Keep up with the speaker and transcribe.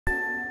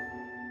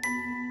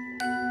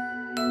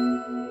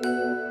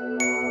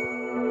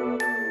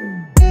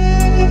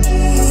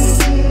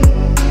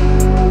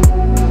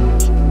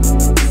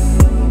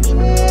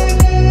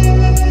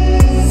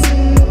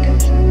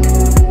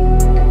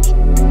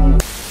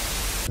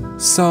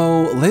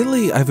So,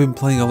 lately I've been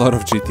playing a lot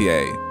of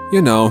GTA.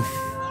 You know,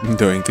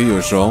 doing the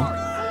usual.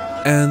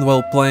 And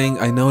while playing,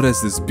 I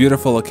noticed this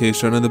beautiful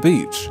location on the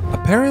beach.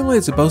 Apparently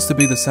it's supposed to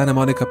be the Santa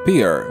Monica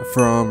Pier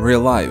from real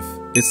life.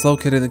 It's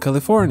located in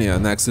California,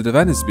 next to the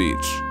Venice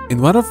Beach.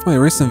 In one of my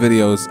recent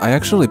videos, I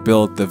actually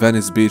built the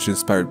Venice Beach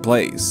inspired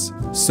place.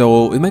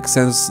 So it makes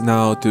sense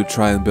now to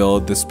try and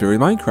build this pier in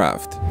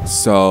Minecraft.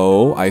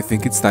 So I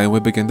think it's time we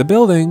begin the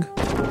building.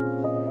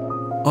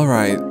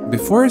 Alright,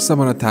 before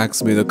someone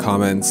attacks me in the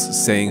comments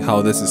saying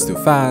how this is too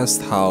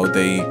fast, how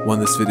they want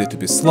this video to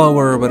be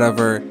slower or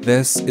whatever,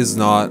 this is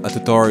not a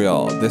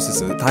tutorial. This is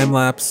a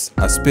time-lapse,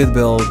 a speed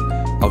build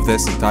of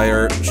this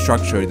entire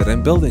structure that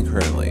I'm building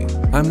currently.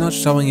 I'm not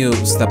showing you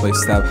step by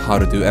step how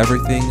to do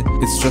everything,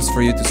 it's just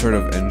for you to sort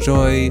of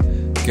enjoy,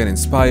 get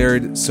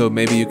inspired, so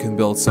maybe you can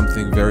build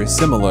something very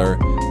similar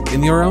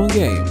in your own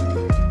game.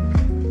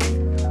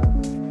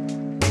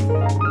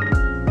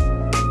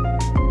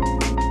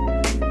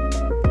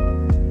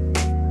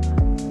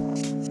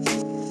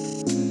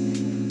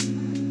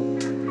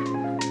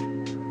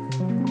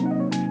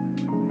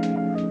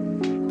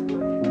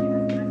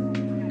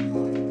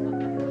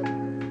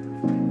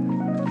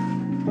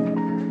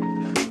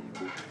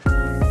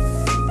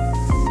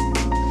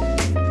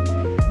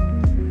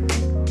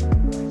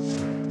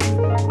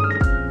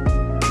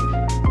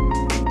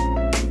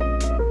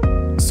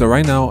 So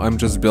right now I'm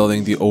just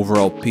building the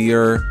overall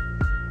pier,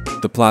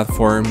 the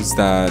platforms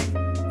that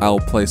I'll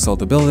place all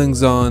the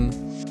buildings on.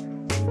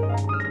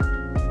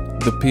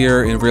 The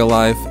pier in real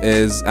life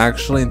is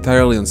actually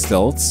entirely on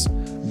stilts,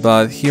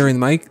 but here in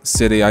my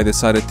city I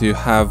decided to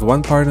have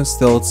one part on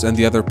stilts and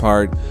the other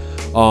part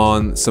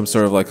on some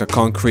sort of like a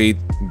concrete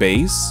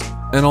base.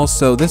 And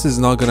also this is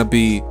not gonna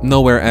be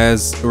nowhere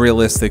as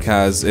realistic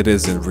as it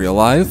is in real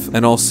life,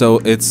 and also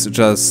it's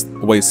just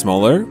way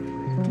smaller.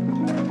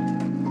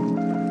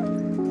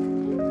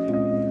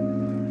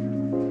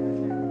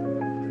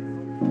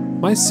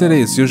 My city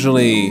is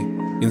usually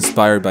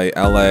inspired by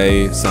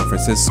LA, San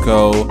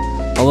Francisco,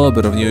 a little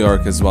bit of New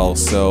York as well,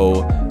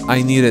 so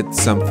I needed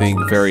something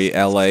very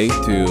LA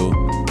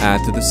to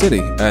add to the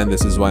city, and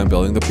this is why I'm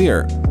building the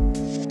pier.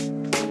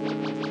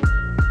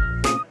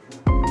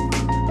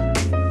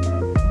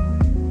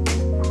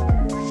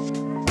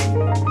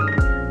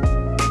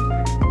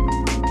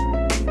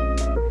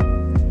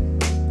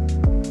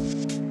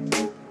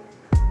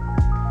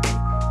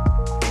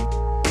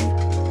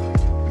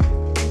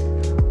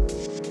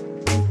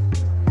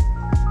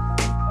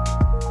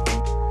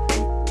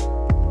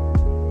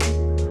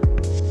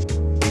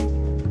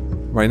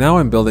 Right now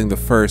I'm building the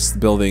first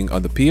building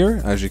on the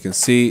pier. As you can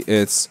see,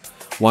 it's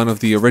one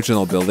of the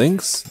original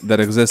buildings that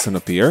exists on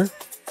the pier.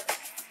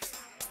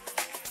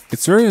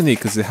 It's very unique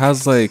because it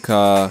has like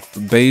a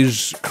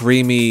beige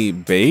creamy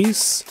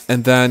base,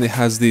 and then it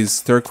has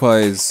these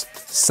turquoise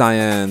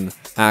cyan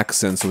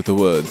accents with the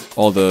wood.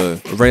 All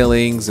the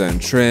railings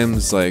and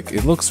trims, like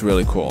it looks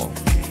really cool.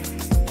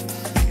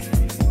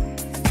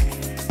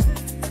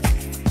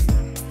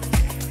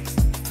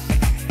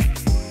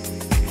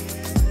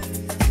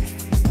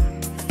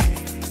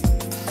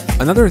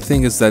 Another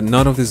thing is that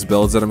none of these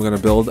builds that I'm going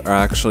to build are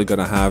actually going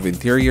to have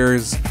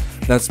interiors.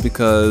 That's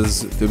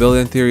because to build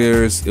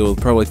interiors, it will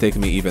probably take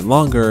me even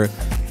longer,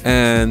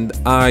 and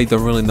I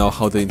don't really know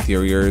how the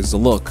interiors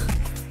look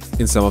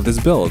in some of these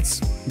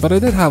builds. But I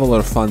did have a lot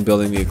of fun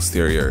building the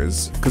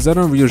exteriors, because I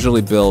don't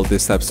usually build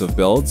these types of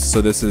builds, so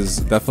this is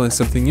definitely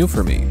something new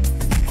for me.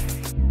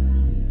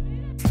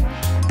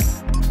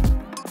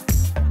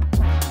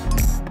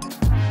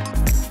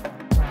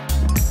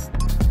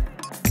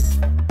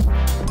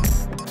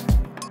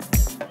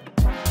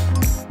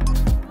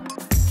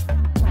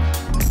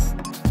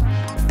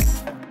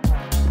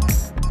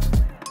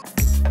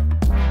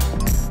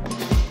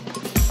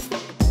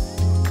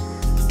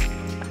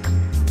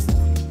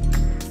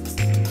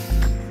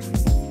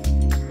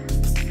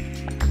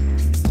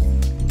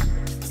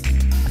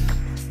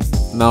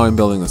 Now I'm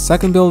building a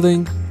second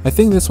building. I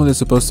think this one is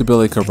supposed to be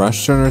like a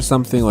restaurant or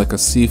something, like a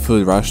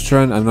seafood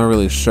restaurant. I'm not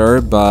really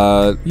sure,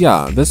 but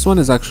yeah, this one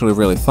is actually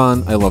really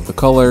fun. I love the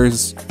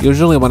colors.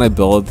 Usually when I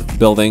build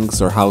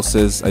buildings or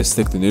houses, I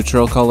stick to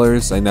neutral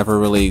colors. I never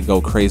really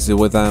go crazy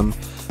with them,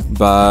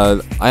 but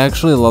I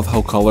actually love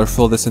how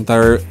colorful this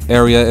entire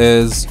area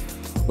is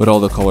with all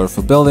the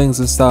colorful buildings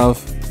and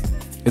stuff.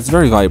 It's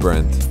very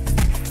vibrant.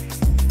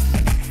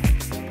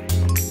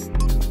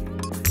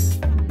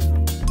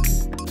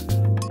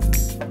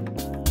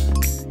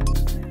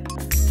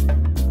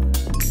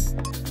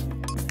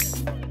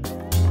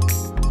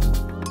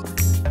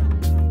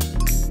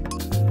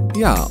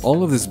 Yeah,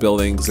 all of these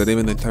buildings and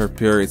even the entire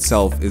pier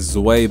itself is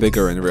way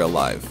bigger in real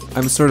life.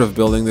 I'm sort of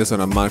building this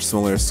on a much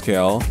smaller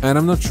scale, and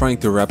I'm not trying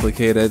to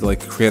replicate it,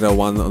 like create a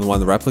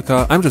one-on-one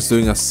replica. I'm just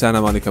doing a Santa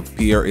Monica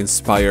Pier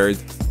inspired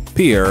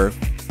pier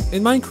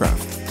in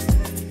Minecraft.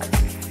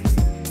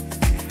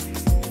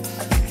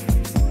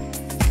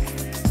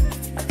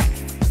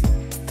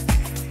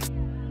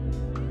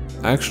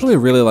 I actually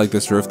really like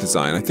this roof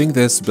design. I think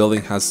this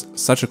building has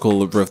such a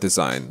cool roof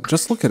design.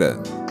 Just look at it.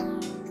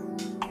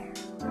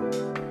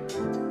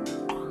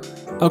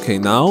 Okay,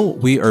 now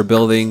we are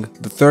building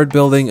the third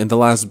building and the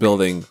last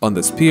building on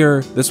this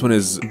pier. This one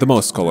is the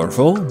most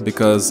colorful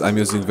because I'm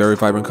using very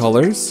vibrant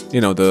colors.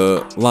 You know,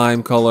 the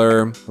lime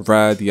color,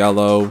 red,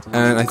 yellow,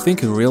 and I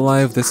think in real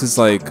life this is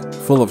like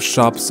full of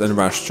shops and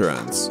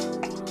restaurants.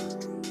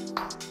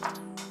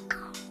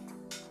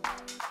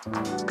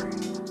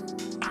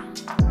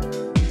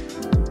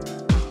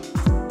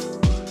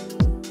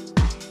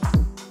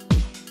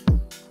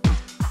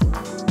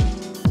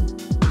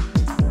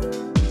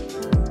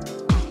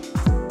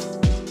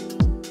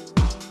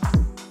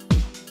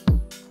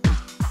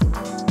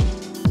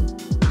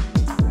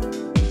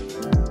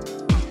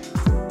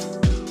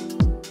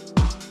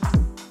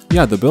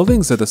 Yeah, the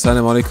buildings at the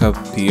Santa Monica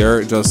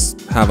Pier just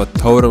have a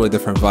totally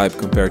different vibe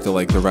compared to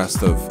like the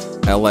rest of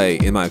LA,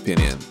 in my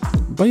opinion.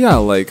 But yeah,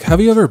 like, have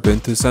you ever been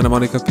to Santa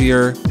Monica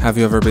Pier? Have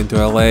you ever been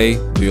to LA?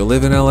 Do you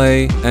live in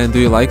LA? And do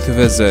you like to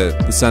visit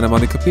the Santa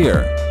Monica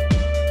Pier?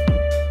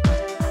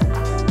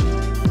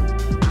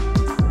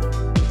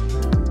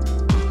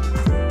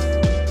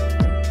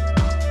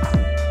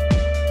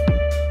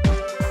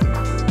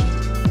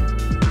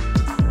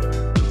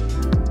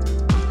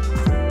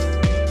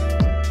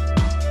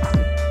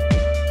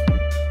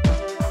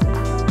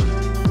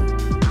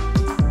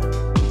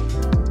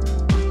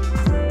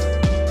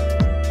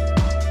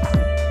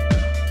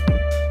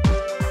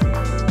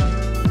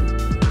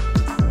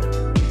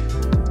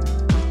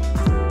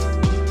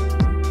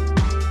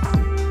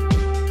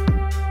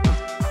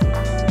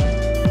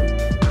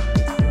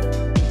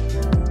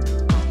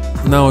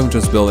 Now I'm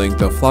just building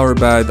the flower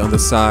bed on the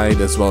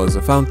side as well as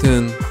a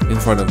fountain in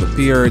front of the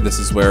pier. This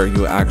is where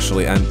you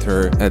actually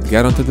enter and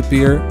get onto the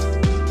pier.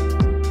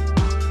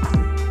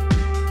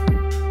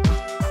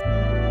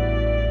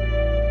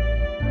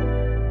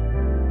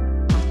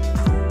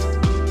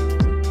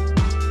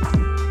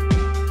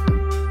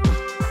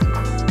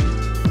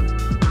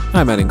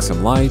 I'm adding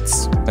some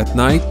lights. At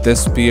night,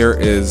 this pier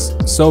is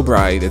so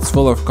bright, it's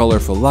full of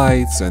colorful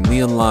lights and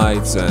neon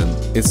lights,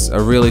 and it's a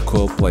really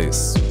cool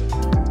place.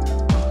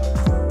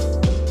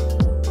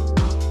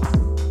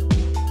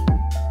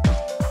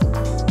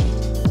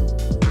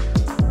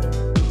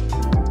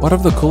 One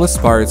of the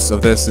coolest parts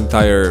of this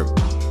entire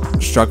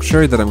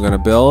structure that I'm gonna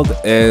build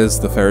is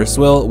the Ferris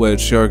wheel,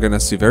 which you're gonna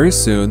see very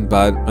soon,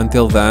 but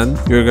until then,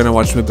 you're gonna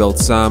watch me build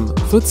some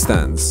food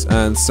stands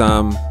and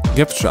some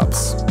gift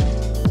shops.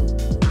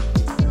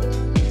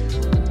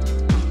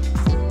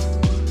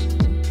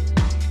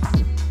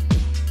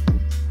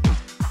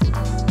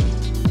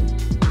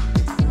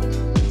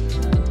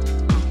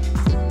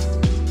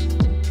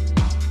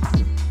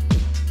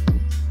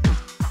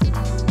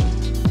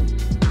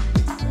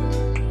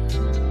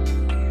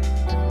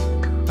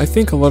 I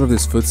think a lot of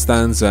these food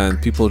stands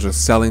and people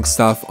just selling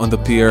stuff on the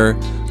pier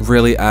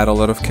really add a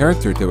lot of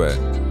character to it.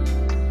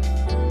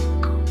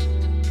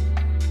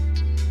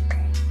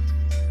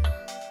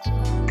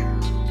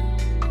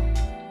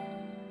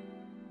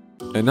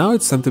 And now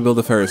it's time to build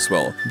a Ferris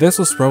wheel. This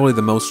was probably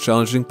the most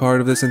challenging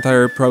part of this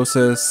entire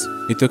process.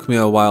 It took me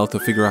a while to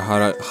figure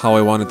out how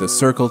I wanted the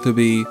circle to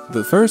be.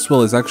 The Ferris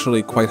wheel is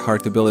actually quite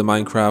hard to build in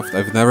Minecraft.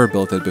 I've never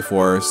built it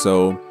before,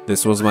 so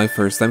this was my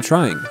first time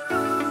trying.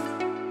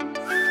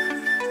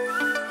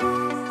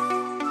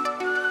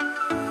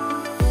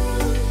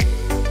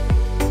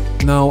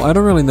 Now, I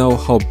don't really know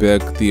how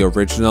big the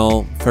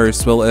original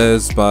Ferris wheel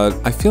is, but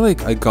I feel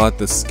like I got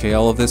the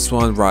scale of this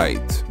one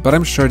right. But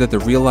I'm sure that the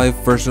real-life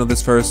version of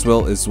this Ferris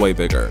wheel is way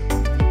bigger.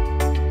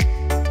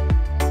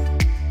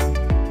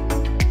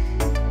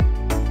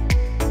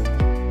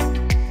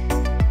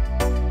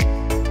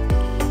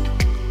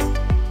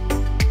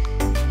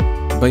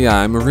 But yeah,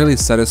 I'm really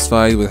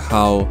satisfied with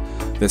how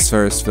this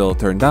Ferris wheel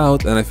turned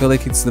out, and I feel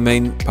like it's the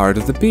main part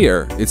of the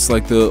pier. It's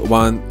like the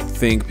one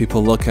thing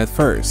people look at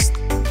first.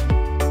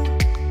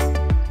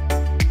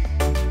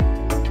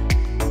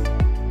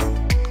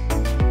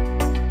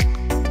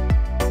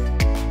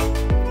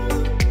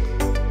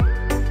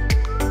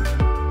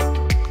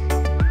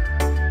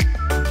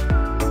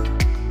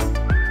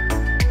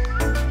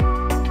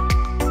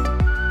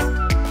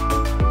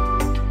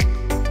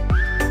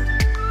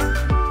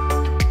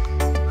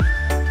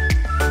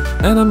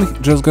 And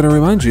I'm just gonna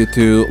remind you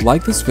to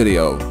like this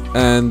video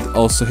and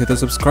also hit the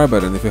subscribe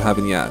button if you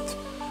haven't yet.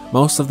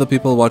 Most of the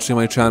people watching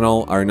my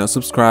channel are not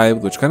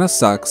subscribed, which kinda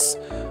sucks.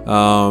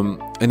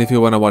 And if you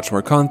wanna watch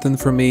more content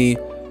from me,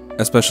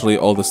 especially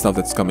all the stuff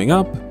that's coming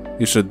up,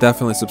 you should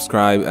definitely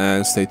subscribe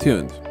and stay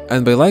tuned.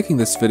 And by liking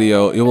this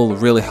video, it will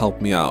really help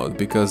me out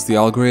because the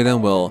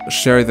algorithm will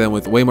share them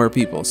with way more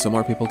people so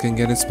more people can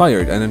get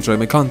inspired and enjoy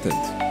my content.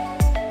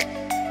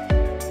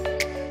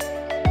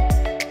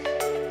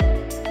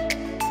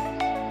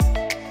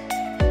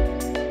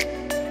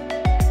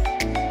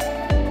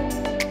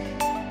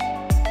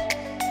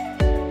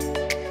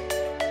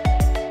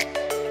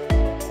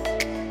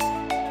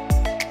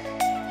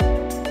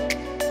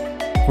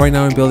 Right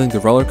now I'm building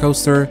the roller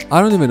coaster.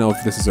 I don't even know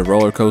if this is a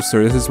roller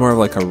coaster. This is more of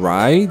like a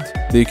ride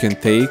that you can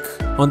take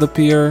on the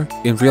pier.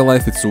 In real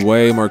life it's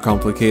way more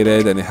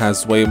complicated and it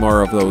has way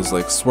more of those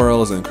like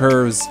swirls and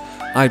curves.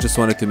 I just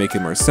wanted to make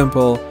it more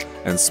simple.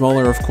 and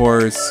smaller, of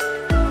course.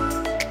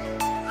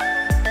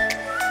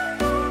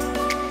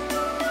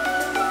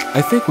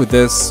 I think with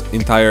this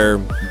entire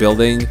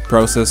building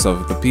process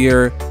of the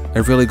pier, I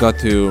really got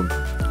to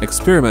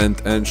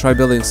experiment and try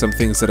building some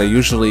things that I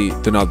usually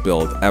do not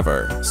build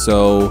ever.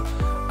 So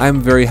I'm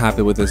very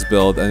happy with this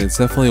build, and it's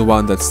definitely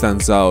one that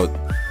stands out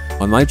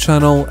on my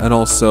channel and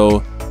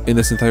also in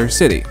this entire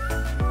city.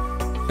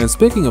 And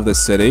speaking of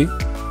this city,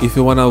 if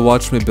you want to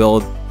watch me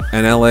build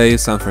an LA,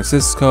 San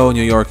Francisco,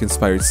 New York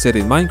inspired city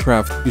in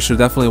Minecraft, you should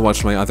definitely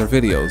watch my other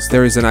videos.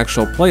 There is an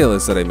actual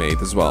playlist that I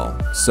made as well,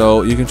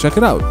 so you can check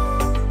it out.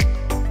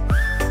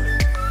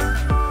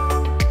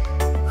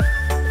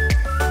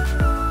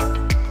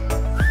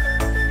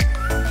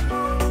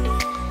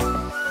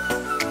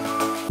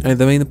 And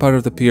the main part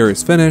of the pier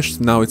is finished.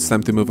 Now it's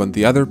time to move on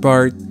the other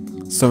part.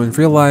 So in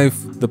real life,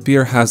 the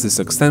pier has this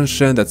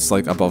extension that's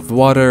like above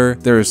water.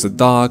 There is a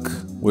dock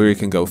where you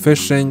can go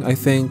fishing, I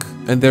think.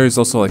 And there is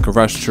also like a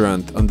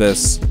restaurant on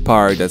this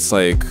part that's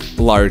like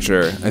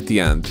larger at the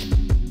end.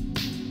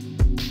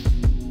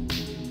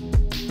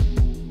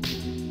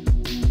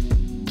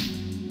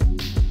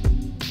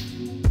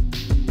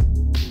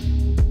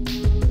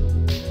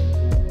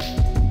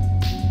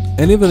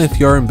 And even if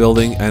you aren't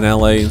building an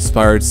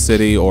LA-inspired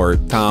city or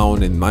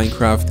town in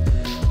Minecraft,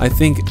 I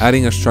think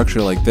adding a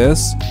structure like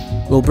this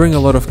will bring a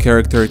lot of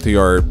character to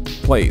your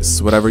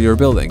place, whatever you're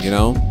building, you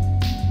know?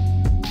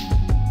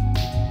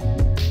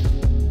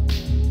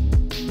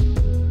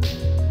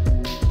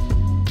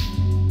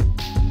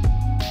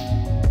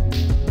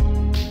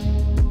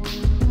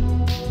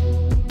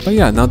 But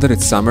yeah, now that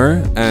it's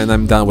summer and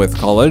I'm done with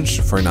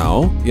college for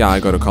now, yeah, I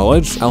go to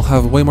college, I'll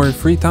have way more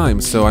free time,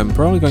 so I'm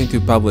probably going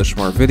to publish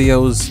more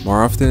videos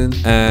more often,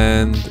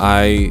 and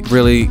I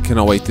really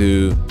cannot wait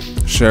to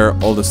share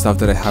all the stuff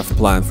that I have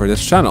planned for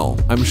this channel.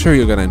 I'm sure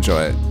you're gonna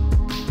enjoy it.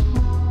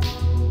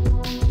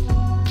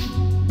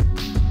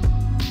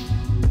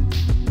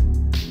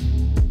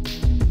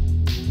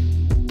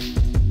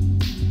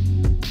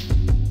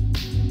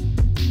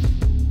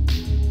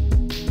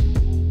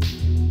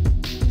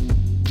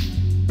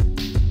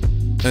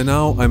 And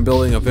now I'm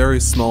building a very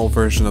small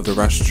version of the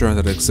restaurant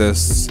that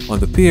exists on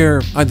the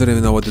pier. I don't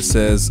even know what this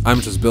is. I'm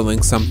just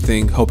building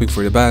something, hoping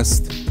for the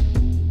best.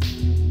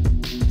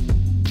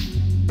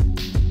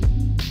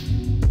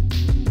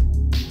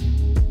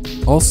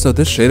 Also,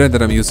 this shader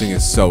that I'm using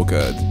is so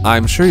good.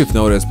 I'm sure you've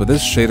noticed, but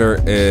this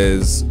shader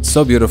is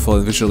so beautiful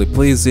and visually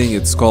pleasing.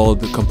 It's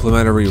called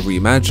Complementary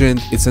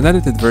Reimagined. It's an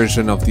edited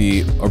version of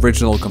the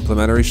original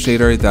Complementary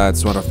shader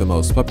that's one of the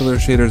most popular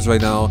shaders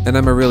right now, and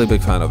I'm a really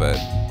big fan of it.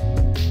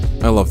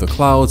 I love the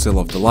clouds, I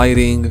love the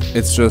lighting,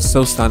 it's just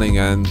so stunning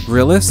and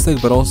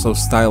realistic but also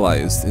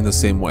stylized in the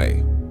same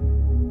way.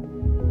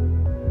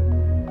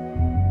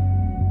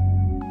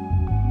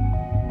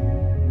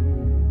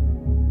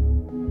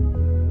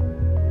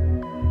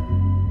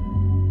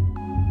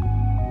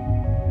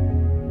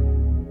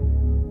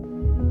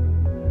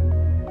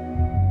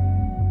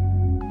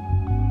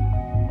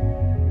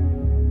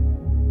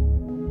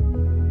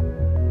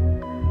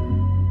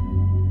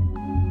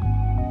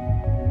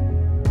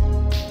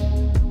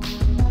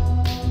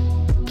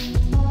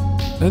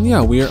 And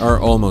yeah, we are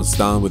almost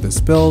done with this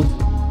build.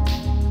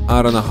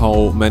 I don't know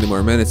how many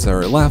more minutes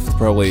are left,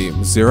 probably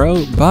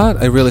 0, but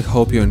I really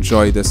hope you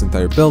enjoyed this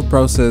entire build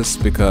process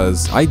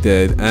because I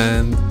did,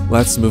 and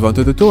let's move on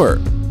to the tour.